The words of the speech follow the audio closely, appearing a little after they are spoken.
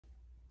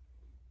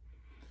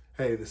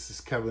Hey, this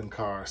is Kevin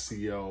Carr,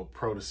 CEO of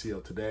Pro to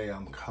CEO. Today,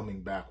 I'm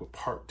coming back with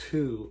part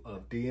 2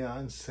 of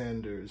Deion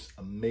Sanders'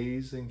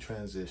 amazing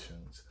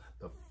transitions,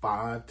 the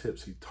 5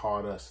 tips he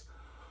taught us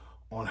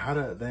on how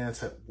to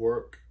advance at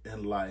work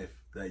and life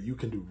that you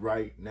can do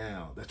right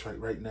now. That's right,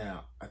 right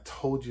now. I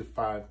told you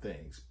 5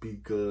 things. Be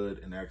good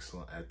and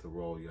excellent at the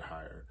role you're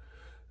hired.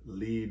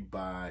 Lead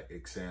by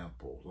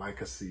example,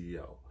 like a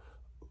CEO.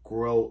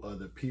 Grow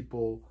other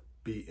people,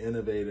 be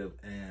innovative,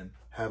 and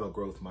have a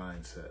growth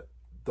mindset.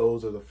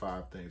 Those are the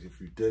 5 things. If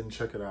you didn't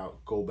check it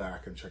out, go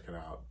back and check it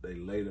out. They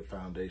lay the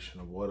foundation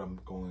of what I'm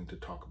going to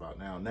talk about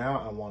now.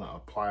 Now I want to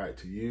apply it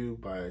to you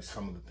by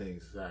some of the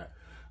things that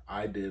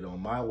I did on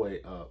my way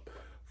up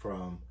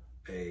from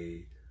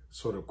a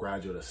sort of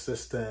graduate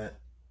assistant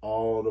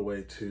all the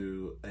way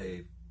to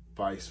a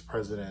vice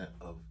president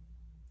of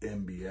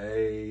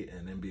NBA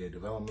and NBA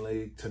Development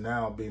League to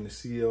now being the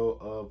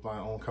CEO of my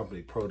own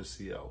company, Pro to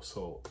CEO.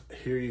 So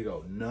here you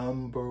go.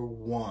 Number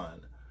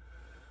 1.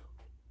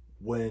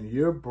 When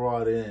you're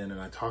brought in,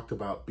 and I talked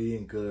about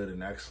being good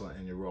and excellent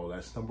in your role,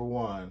 that's number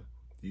 1.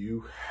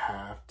 You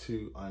have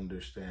to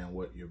understand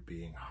what you're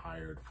being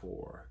hired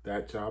for.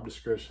 That job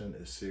description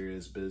is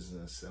serious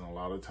business, and a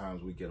lot of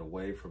times we get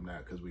away from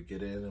that because we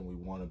get in and we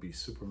want to be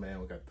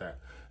Superman. We got that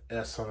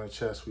S on our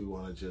chest. We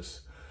want to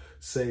just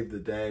save the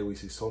day. We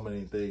see so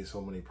many things, so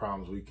many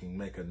problems we can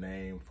make a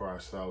name for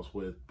ourselves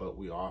with, but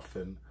we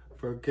often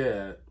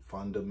forget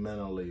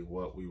fundamentally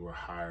what we were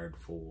hired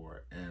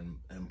for. And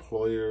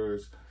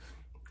employers,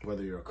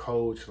 whether you're a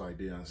coach like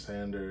Deion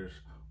Sanders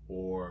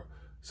or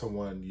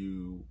someone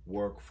you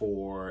work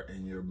for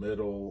in your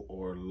middle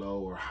or low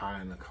or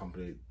high in the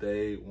company,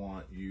 they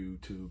want you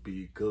to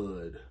be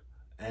good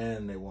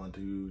and they want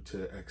you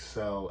to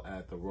excel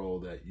at the role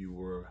that you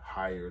were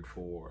hired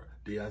for.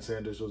 Deion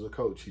Sanders was a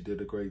coach. He did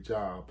a great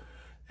job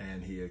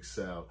and he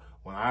excelled.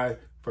 When I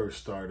first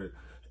started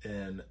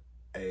in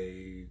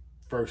a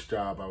first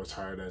job, I was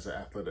hired as an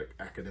athletic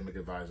academic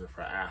advisor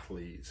for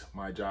athletes.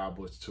 My job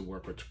was to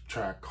work with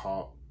track,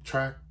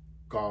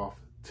 golf,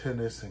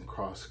 tennis, and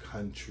cross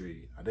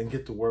country. I didn't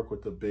get to work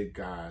with the big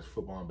guys,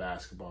 football and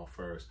basketball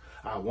first.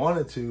 I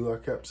wanted to. I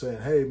kept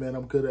saying, hey man,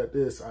 I'm good at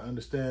this. I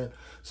understand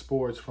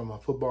sports from a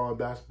football and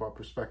basketball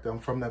perspective. I'm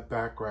from that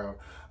background.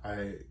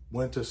 I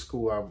went to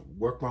school. I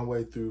worked my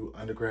way through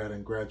undergrad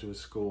and graduate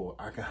school.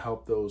 I can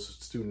help those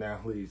student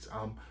athletes.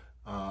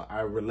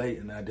 I relate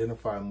and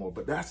identify more,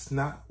 but that's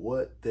not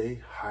what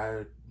they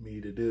hired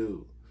me to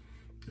do.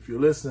 If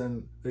you're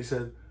listening, they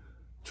said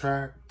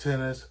track,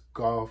 tennis,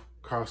 golf,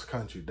 cross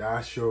country,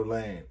 that's your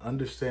lane.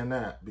 Understand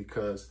that,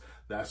 because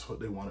that's what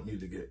they wanted me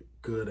to get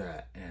good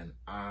at. And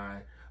I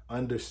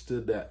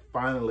understood that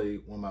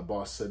finally when my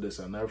boss said this.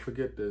 I'll never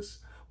forget this.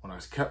 When I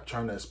kept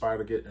trying to aspire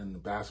to get in the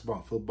basketball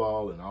and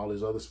football and all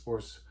these other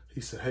sports,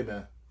 he said, hey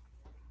man,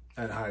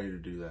 I didn't hire you to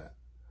do that.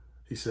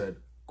 He said,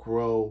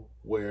 grow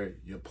where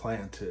you're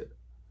planted.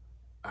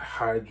 I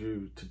hired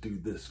you to do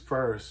this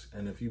first,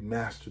 and if you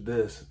master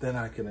this, then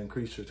I can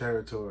increase your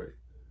territory.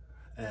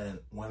 And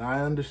when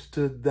I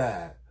understood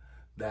that,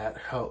 that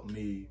helped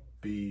me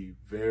be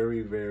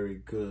very, very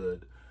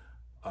good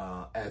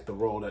at the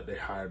role that they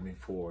hired me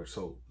for.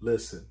 So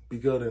listen, be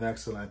good and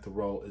excellent at the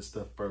role is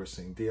the first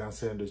thing. Deion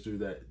Sanders do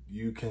that.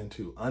 You can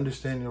too.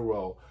 Understand your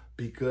role,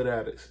 be good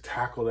at it,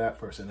 tackle that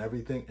first and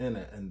everything in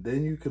it, and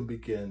then you can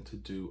begin to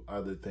do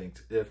other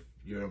things if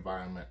your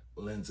environment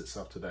lends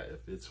itself to that.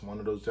 If it's one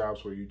of those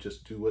jobs where you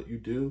just do what you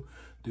do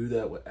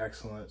that with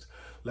excellence.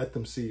 Let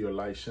them see your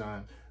light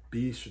shine.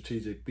 Be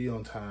strategic, be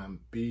on time,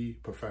 be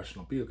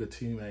professional, be a good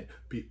teammate,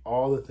 be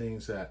all the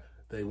things that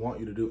they want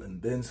you to do,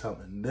 and then some.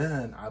 And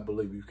then I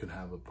believe you can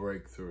have a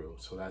breakthrough.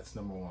 So that's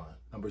number 1.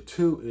 Number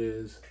 2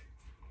 is,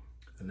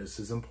 and this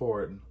is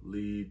important,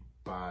 lead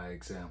by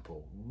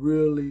example.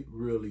 Really,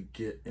 really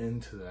get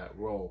into that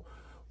role.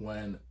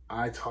 When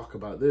I talk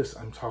about this,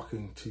 I'm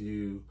talking to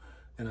you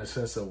in a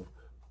sense of,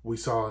 we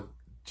saw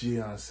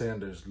Deion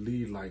Sanders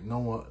lead like no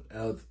one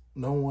else,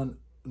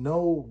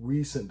 no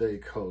recent day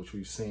coach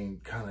we've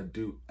seen kind of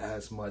do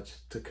as much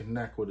to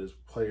connect with his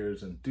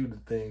players and do the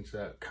things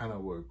that kind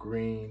of were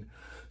green,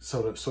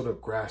 sort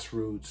of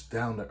grassroots,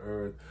 down to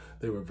earth.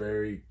 They were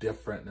very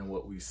different than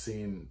what we've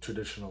seen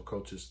traditional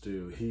coaches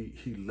do.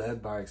 He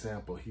led by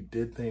example. He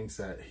did things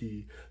that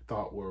he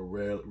thought were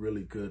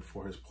really good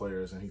for his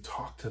players, and he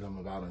talked to them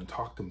about it and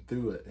talked them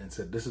through it and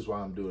said, this is why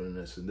I'm doing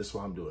this and this is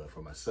why I'm doing it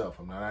for myself.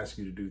 I'm not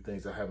asking you to do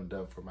things I haven't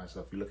done for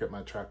myself. You look at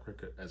my track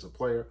record as a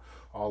player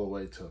all the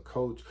way to a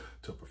coach,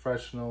 to a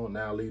professional,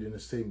 now leading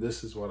this team.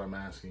 This is what I'm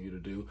asking you to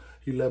do.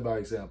 He led by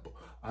example.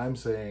 I'm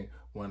saying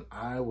when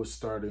I was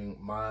starting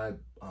my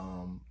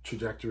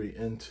trajectory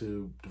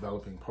into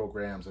developing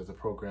programs as a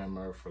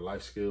programmer for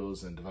life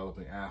skills and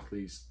developing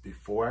athletes,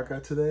 before I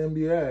got to the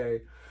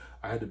NBA,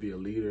 I had to be a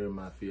leader in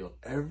my field.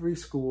 Every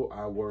school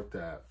I worked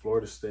at,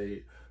 Florida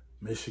State,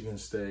 Michigan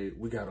State,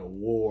 we got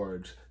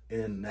awards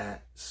in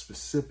that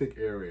specific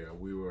area.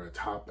 We were a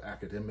top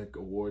academic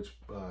awards,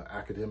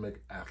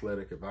 academic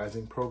athletic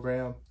advising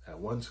program at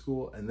one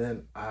school. And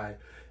then I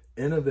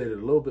innovated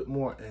a little bit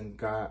more and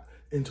got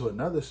into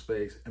another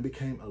space and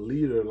became a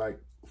leader like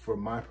for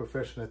my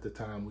profession at the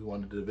time, we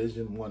won the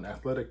Division I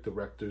Athletic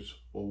Directors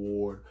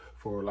Award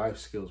for life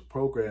skills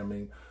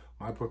programming.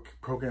 My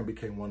program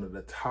became one of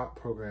the top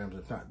programs,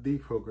 if not the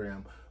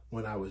program,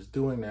 when I was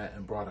doing that,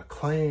 and brought a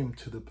claim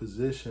to the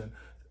position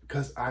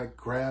because I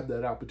grabbed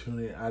that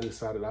opportunity and I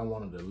decided I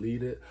wanted to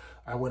lead it.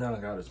 I went out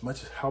and got as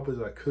much help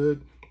as I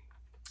could.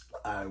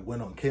 I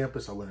went on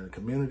campus, I went in the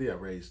community, I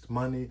raised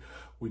money.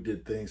 We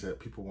did things that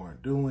people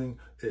weren't doing.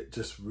 It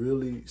just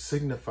really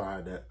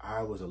signified that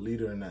I was a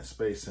leader in that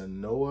space, and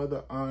no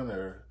other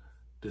honor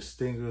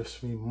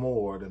distinguished me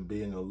more than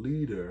being a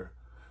leader,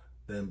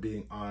 than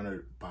being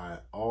honored by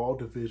all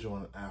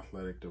Division I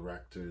athletic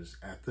directors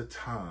at the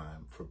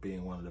time for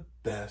being one of the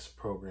best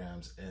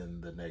programs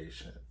in the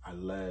nation. I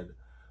led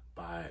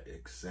by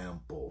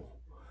example.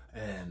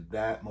 And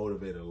that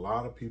motivated a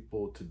lot of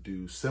people to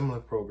do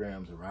similar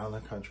programs around the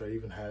country. I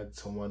even had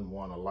someone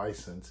want a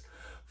license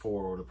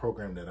for the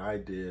program that I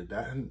did.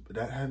 That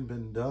hadn't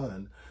been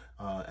done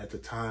at the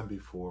time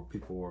before.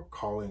 People were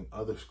calling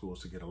other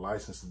schools to get a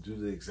license to do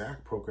the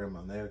exact program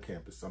on their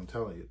campus. I'm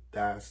telling you,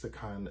 that's the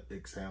kind of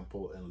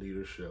example and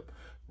leadership.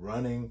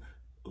 Running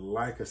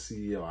like a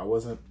CEO. I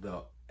wasn't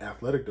the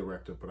athletic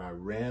director, but I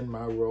ran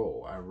my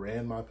role. I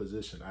ran my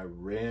position. I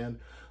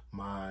ran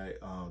my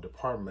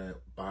department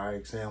by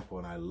example,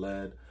 and I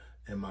led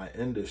in my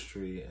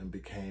industry and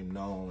became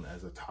known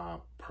as a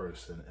top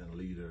person and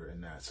leader in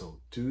that. So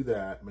do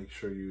that. Make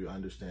sure you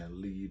understand,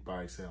 lead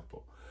by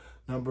example.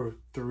 Number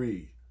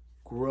 3,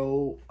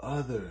 grow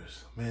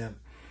others. Man,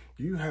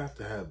 you have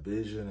to have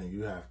vision and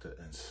you have to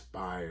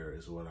inspire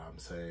is what I'm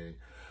saying.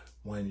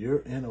 When you're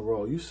in a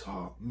role, you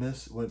saw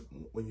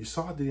when you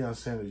saw Deion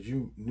Sanders,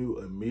 you knew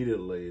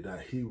immediately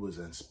that he was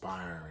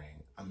inspiring.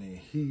 I mean,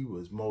 he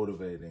was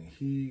motivating.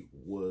 He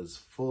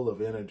was full of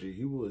energy.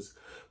 He was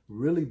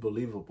really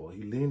believable.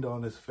 He leaned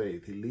on his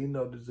faith. He leaned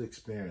on his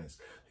experience.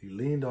 He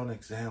leaned on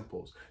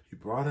examples. He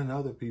brought in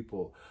other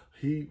people.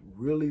 He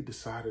really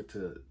decided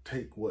to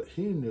take what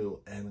he knew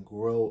and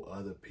grow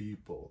other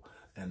people.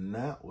 And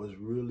that was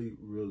really,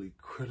 really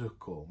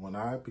critical. When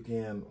I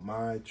began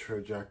my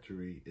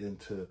trajectory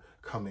into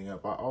coming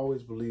up, I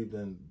always believed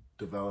in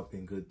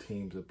developing good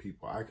teams of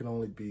people. I can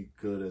only be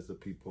good as the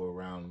people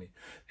around me.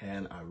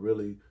 And I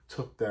really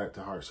took that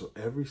to heart. So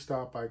every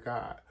stop I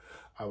got,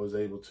 I was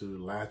able to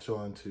latch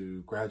on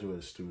to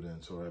graduate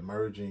students or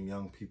emerging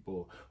young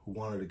people who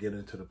wanted to get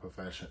into the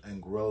profession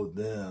and grow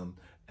them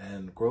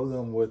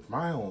with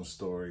my own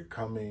story,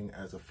 coming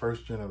as a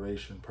first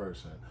generation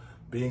person,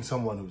 being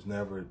someone who's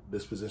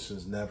this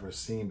position's never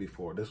seen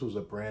before. This was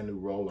a brand new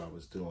role I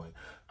was doing.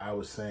 I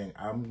was saying,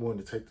 I'm going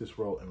to take this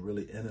role and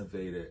really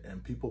innovate it.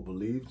 And people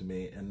believed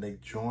me and they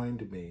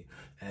joined me.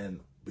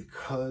 And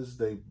because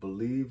they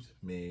believed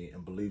me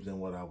and believed in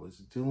what I was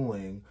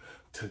doing,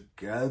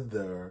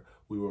 together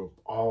we were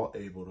all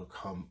able to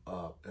come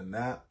up. And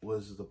that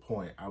was the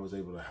point. I was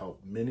able to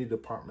help many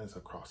departments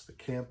across the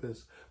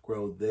campus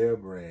grow their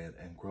brand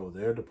and grow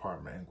their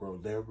department and grow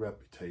their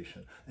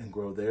reputation and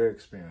grow their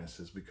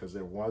experiences, because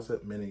there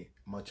wasn't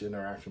much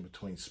interaction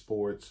between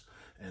sports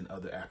and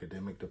other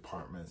academic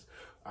departments.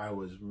 I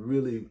was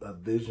really a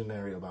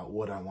visionary about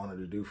what I wanted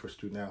to do for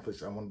student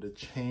athletes. I wanted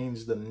to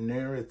change the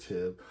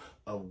narrative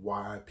of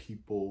why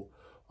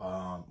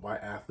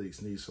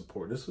athletes need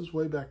support. This was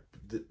way back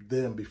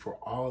then, before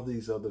all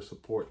these other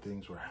support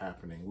things were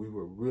happening. We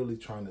were really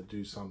trying to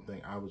do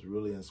something. I was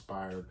really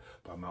inspired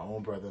by my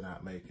own brother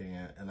not making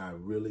it, and I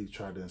really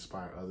tried to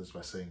inspire others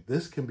by saying,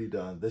 this can be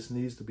done, this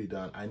needs to be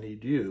done, I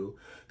need you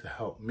to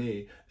help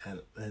me,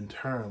 and in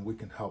turn we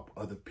can help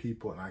other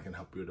people, and I can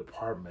help your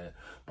department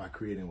by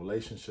creating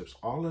relationships.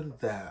 All of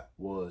that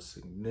was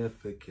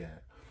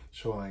significant,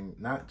 showing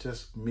not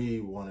just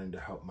me wanting to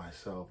help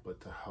myself,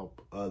 but to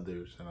help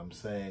others. And I'm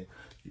saying,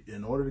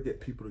 in order to get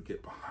people to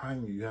get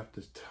behind you, you have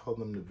to tell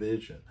them the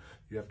vision.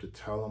 You have to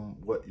tell them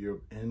what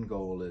your end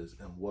goal is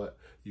and what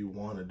you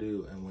want to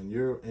do. And when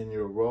you're in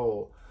your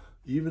role,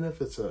 even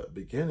if it's a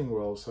beginning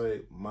role,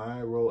 say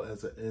my role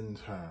as an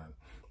intern,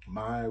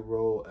 my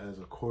role as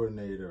a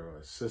coordinator or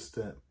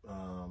assistant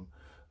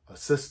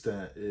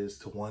is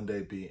to one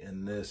day be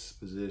in this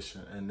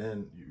position, and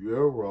then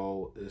your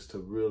role is to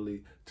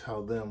really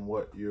tell them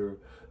what your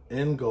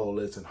end goal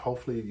is, and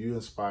hopefully you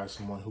inspire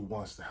someone who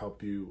wants to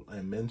help you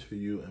and mentor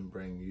you and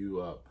bring you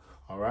up.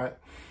 All right,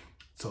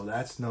 so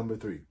that's number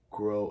 3,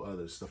 grow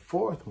others. The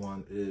 4th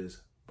one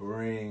is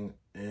bring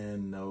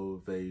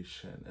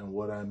innovation, and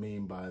what I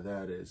mean by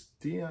that is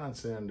Deion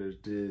Sanders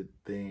did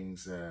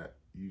things that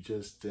you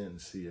just didn't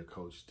see a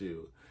coach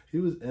do. He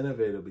was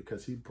innovative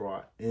because he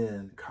brought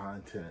in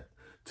content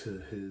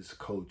to his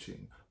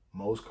coaching.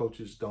 Most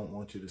coaches don't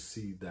want you to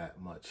see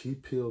that much. He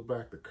peeled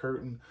back the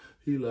curtain.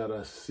 He let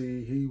us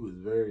see. He was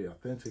very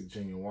authentic,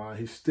 genuine.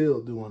 He's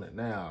still doing it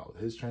now.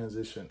 His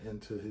transition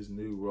into his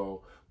new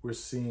role, we're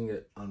seeing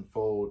it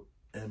unfold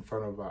in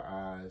front of our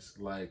eyes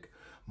like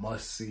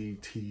must-see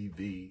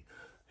TV.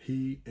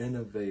 He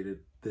innovated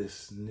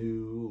this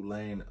new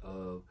lane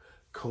of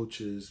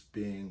coaches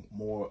being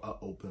more an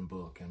open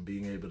book and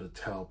being able to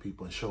tell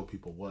people and show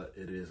people what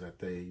it is that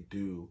they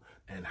do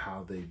and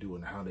how they do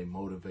and how they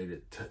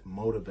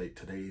motivate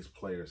today's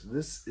players.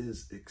 This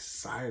is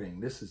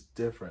exciting. This is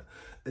different.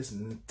 It's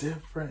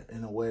different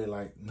in a way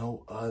like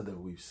no other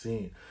we've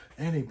seen.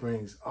 And he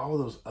brings all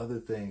those other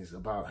things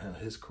about him,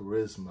 his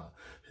charisma,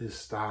 his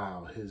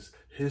style, his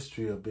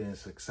history of being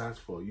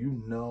successful.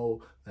 You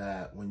know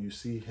that when you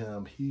see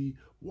him, he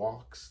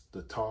walks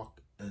the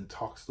talk and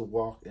talks the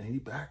walk, and he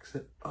backs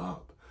it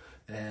up.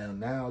 And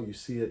now you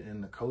see it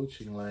in the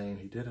coaching lane.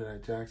 He did it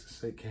at Jackson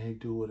State. Can he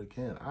do it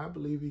again? I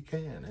believe he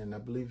can, and I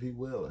believe he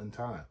will in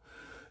time.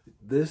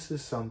 This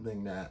is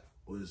something that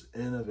was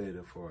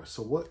innovative for us.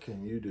 So what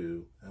can you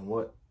do? And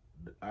what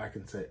I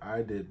can say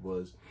I did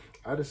was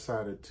I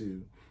decided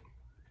to,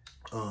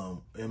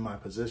 in my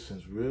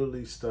positions,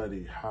 really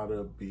study how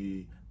to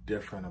be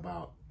different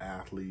about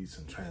athletes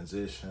and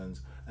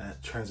transitions.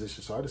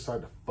 So I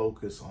decided to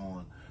focus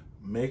on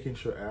making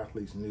sure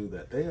athletes knew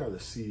that they are the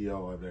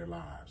CEO of their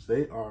lives.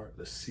 They are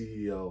the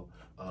CEO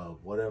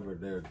of whatever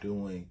they're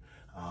doing.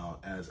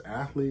 As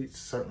athletes,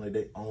 certainly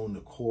they own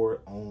the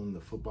court, own the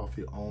football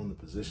field, own the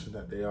position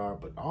that they are,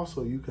 but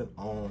also you can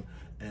own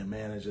and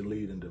manage and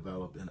lead and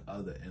develop in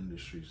other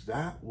industries.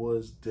 That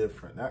was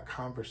different. That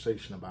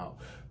conversation about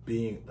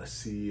being a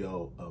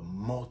CEO of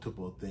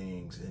multiple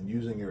things and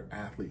using your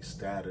athlete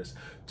status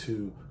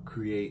to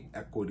create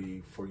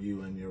equity for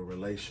you in your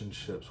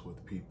relationships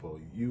with people.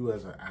 You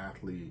as an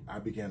athlete, I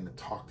began to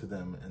talk to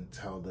them and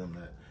tell them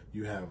that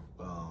you have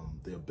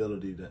the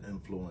ability to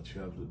influence,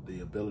 you have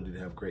the ability to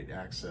have great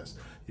access,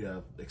 you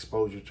have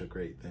exposure to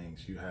great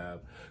things, you have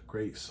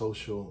great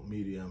social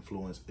media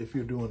influence if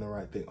you're doing the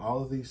right thing.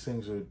 All of these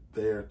things are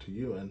there to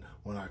you. And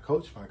when I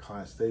coach my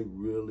clients, they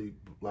really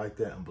like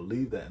that and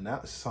believe that. And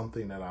that's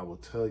something that I will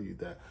tell you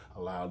that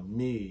allowed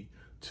me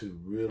to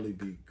really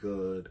be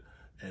good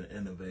and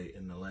innovate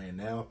in the lane.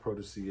 Now,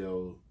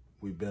 ProtoCEO,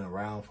 we've been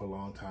around for a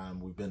long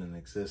time. We've been in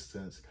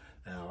existence.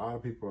 And a lot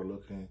of people are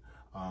looking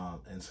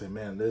and say,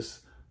 man,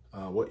 this,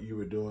 what you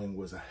were doing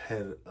was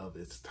ahead of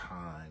its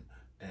time.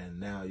 And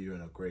now you're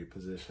in a great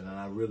position. And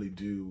I really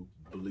do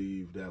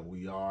believe that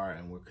we are,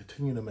 and we're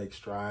continuing to make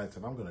strides,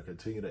 and I'm going to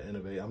continue to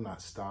innovate. I'm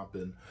not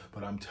stopping,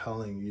 but I'm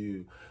telling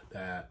you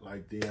that,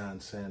 like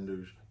Deion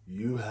Sanders,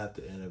 you have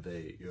to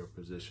innovate your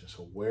position.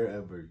 So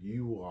wherever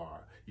you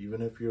are,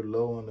 even if you're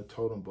low on the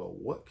totem pole,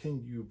 what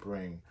can you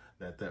bring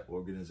that that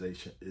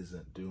organization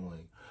isn't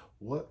doing?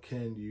 What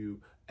can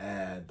you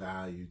add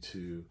value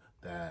to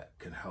that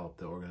can help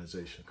the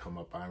organization come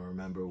up? I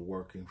remember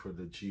working for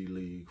the G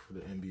League, for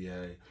the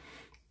NBA.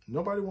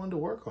 Nobody wanted to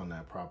work on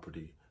that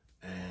property.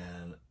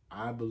 And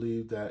I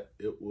believed that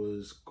it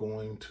was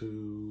going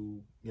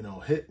to,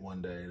 hit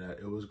one day, that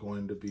it was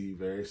going to be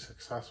very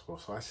successful.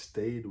 So I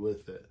stayed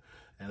with it,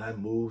 and I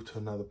moved to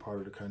another part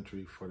of the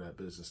country for that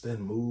business,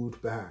 then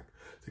moved back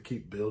to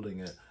keep building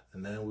it.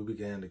 And then we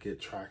began to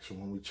get traction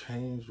when we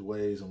changed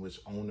ways in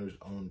which owners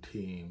own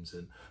teams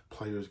and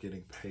players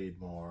getting paid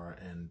more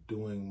and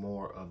doing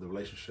more of the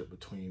relationship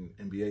between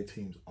NBA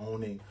teams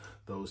owning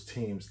those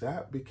teams.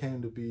 That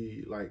became to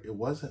be like, it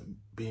wasn't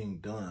being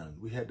done.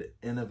 We had to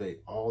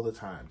innovate all the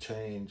time,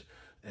 change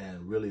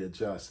and really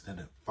adjust. And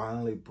it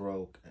finally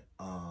broke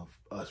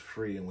us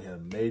free. And we had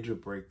a major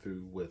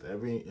breakthrough with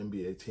every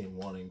NBA team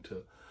wanting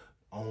to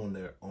own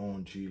their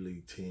own G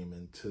League team.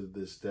 And to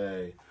this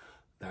day,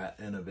 that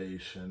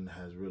innovation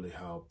has really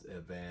helped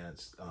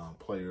advance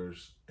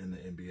players in the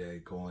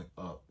NBA going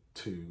up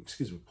to,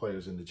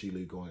 players in the G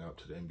League going up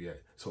to the NBA.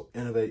 So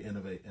innovate,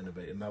 innovate,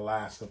 innovate. And the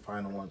last and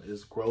final one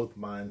is growth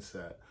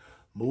mindset.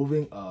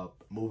 Moving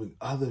up, moving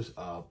others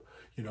up.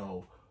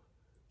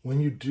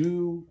 When you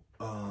do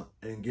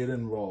and get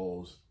in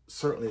roles,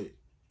 certainly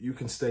you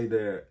can stay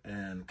there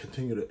and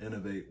continue to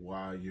innovate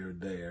while you're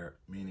there,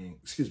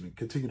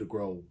 continue to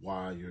grow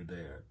while you're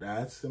there.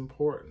 That's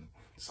important.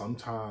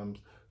 Sometimes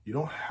you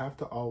don't have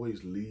to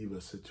always leave a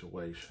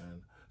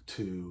situation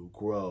to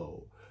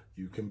grow.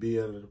 You can be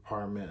at a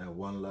department at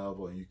one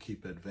level and you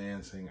keep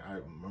advancing.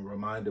 I'm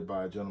reminded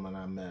by a gentleman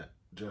I met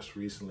just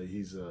recently.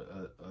 He's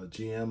a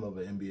GM of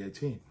an NBA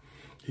team.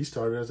 He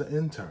started as an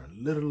intern,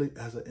 literally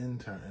as an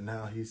intern, and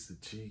now he's the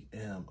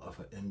GM of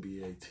an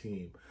NBA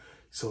team.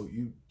 So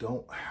you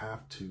don't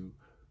have to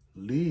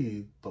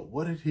leave, but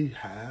what did he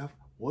have?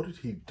 What did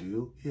he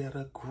do? He had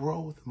a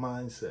growth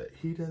mindset.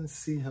 He didn't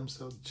see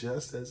himself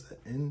just as an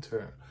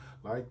intern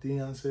like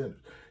Deion Sanders.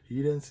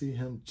 He didn't see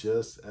him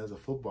just as a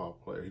football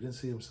player. He didn't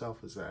see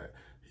himself as that.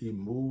 He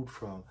moved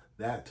from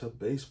that to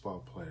baseball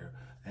player.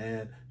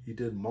 And he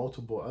did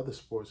multiple other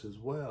sports as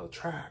well.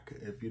 Track,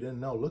 if you didn't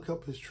know, look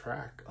up his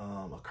track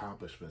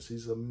accomplishments.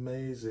 He's an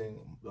amazing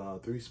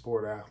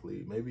 3-sport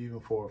athlete, maybe even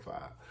 4 or 5.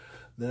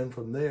 Then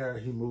from there,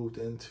 he moved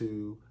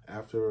into,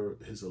 after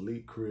his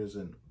elite careers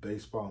in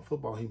baseball and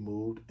football, he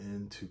moved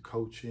into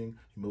coaching,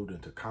 he moved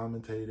into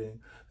commentating,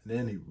 and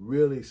then he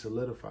really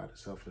solidified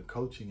himself in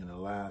coaching in the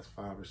last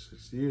 5 or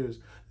 6 years,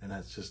 and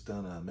has just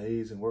done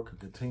amazing work and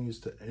continues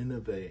to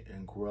innovate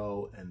and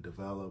grow and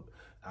develop.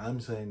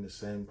 I'm saying the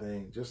same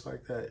thing, just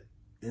like that.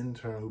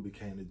 intern who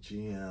became the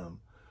GM,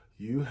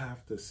 you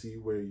have to see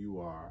where you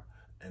are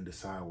and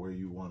decide where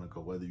you want to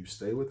go, whether you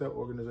stay with that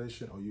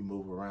organization or you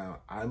move around.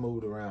 I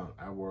moved around.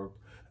 I worked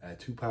at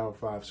 2 Power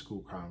 5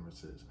 school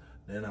conferences.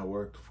 Then I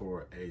worked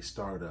for a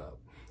startup.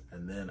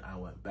 And then I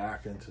went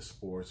back into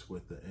sports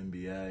with the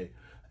NBA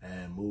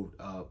and moved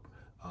up,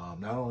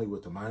 not only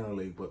with the minor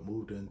league, but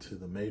moved into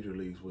the major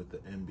leagues with the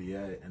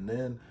NBA. And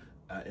then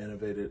I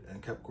innovated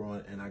and kept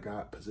growing, and I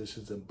got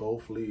positions in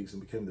both leagues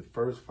and became the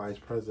first vice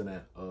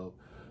president of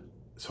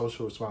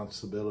social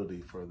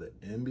responsibility for the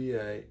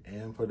NBA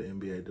and for the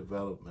NBA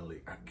Development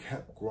League. I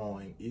kept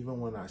growing. Even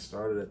when I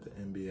started at the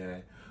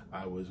NBA,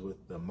 I was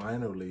with the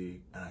minor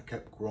league, and I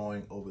kept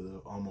growing over the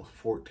almost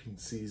 14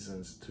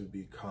 seasons to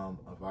become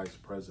a vice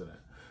president.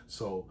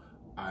 So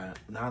I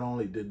not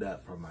only did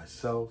that for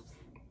myself,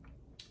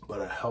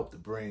 but I helped to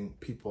bring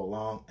people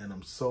along, and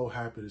I'm so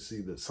happy to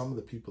see that some of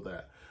the people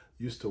that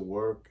used to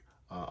work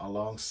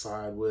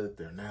alongside with,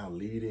 they're now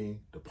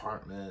leading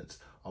departments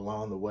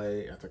along the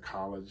way at the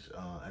college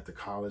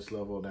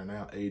level. They're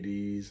now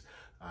ADs.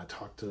 I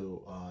talked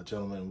to a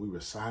gentleman, we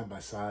were side by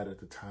side at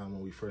the time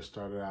when we first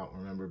started out.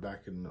 Remember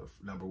back in the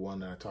number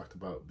one that I talked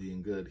about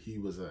being good, he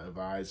was an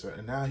advisor,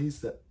 and now he's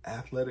the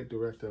athletic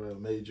director of a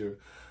major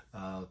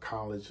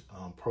college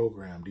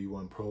program,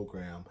 D1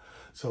 program.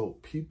 So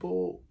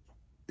people,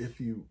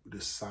 if you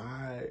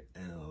decide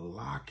and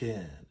lock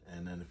in,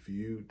 and then if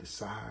you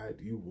decide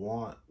you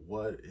want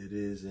what it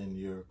is in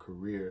your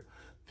career,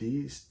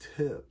 these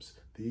tips,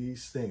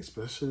 these things,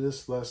 especially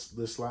this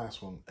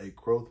last one, a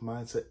growth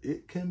mindset,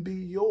 it can be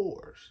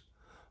yours,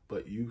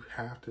 but you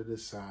have to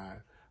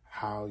decide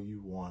how you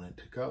want it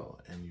to go,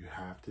 and you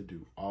have to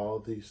do all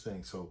these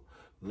things. So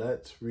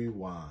let's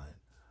rewind.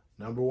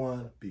 Number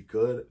one, be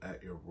good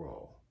at your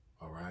role,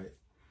 all right?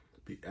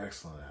 Be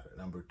excellent at it.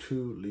 Number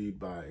two, lead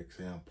by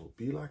example.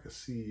 Be like a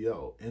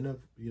CEO.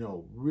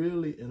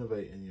 Really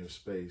innovate in your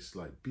space.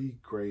 Like, be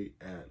great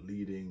at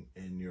leading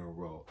in your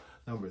role.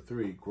 Number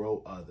three,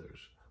 grow others.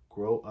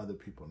 Grow other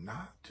people,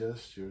 not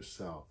just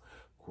yourself.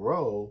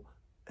 Grow,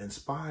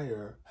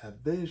 inspire, have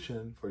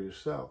vision for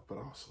yourself, but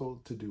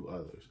also to do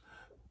others.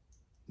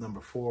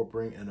 Number four,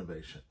 bring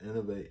innovation.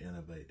 Innovate,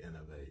 innovate,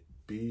 innovate.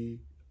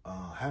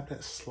 Have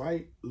that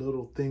slight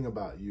little thing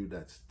about you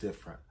that's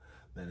different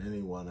than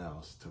anyone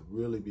else, to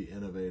really be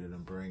innovative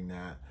and bring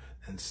that,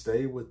 and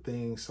stay with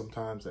things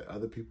sometimes that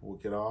other people will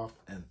get off,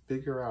 and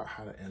figure out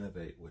how to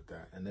innovate with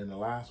that. And then the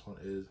last one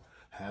is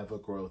have a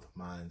growth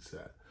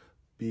mindset.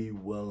 Be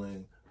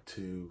willing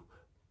to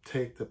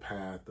take the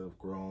path of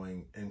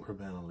growing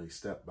incrementally,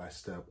 step by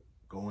step,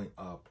 going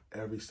up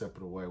every step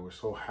of the way. We're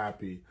so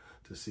happy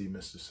to see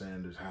Mr.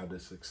 Sanders have the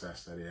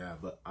success that he has,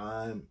 but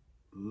I'm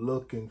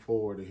looking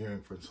forward to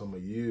hearing from some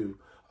of you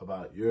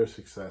about your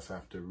success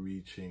after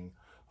reaching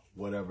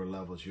whatever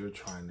levels you're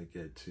trying to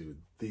get to.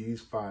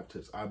 These 5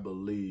 tips, I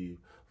believe,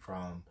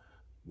 from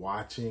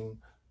watching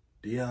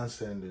Deion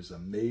Sanders'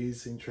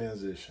 amazing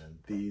transition,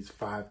 these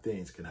 5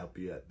 things can help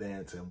you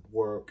advance in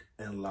work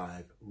and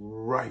life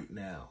right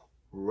now.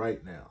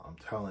 Right now. I'm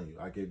telling you,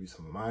 I gave you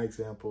some of my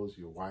examples.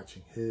 You're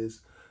watching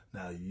his.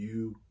 Now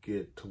you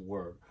get to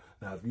work.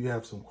 Now, if you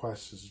have some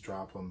questions,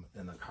 drop them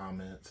in the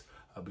comments.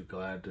 I'll be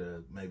glad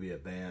to maybe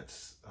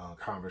advance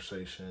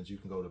conversations. You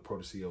can go to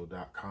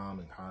protoceo.com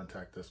and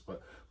contact us,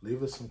 but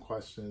leave us some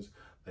questions.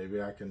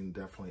 Maybe I can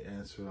definitely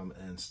answer them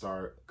and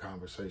start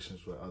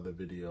conversations with other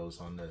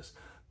videos on this.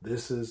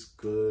 This is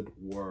good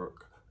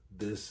work.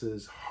 This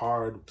is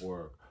hard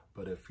work.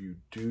 But if you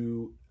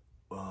do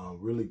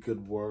really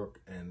good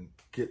work and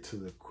get to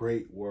the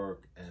great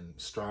work and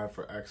strive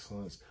for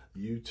excellence,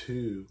 you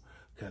too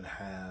can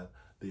have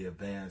the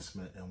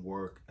advancement in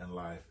work and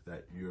life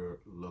that you're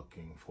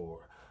looking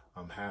for.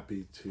 I'm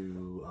happy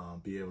to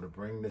be able to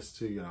bring this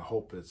to you, and I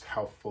hope it's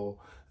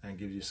helpful and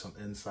give you some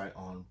insight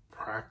on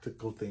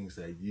practical things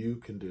that you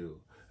can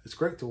do. It's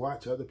great to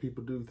watch other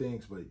people do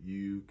things, but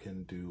you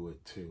can do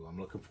it too. I'm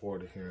looking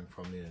forward to hearing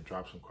from you, and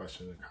drop some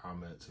questions in the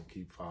comments and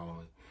keep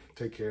following.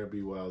 Take care,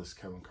 be well. This is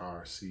Kevin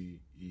Carr, CEO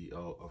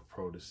of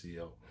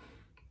ProToCeo.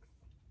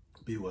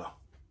 Be well.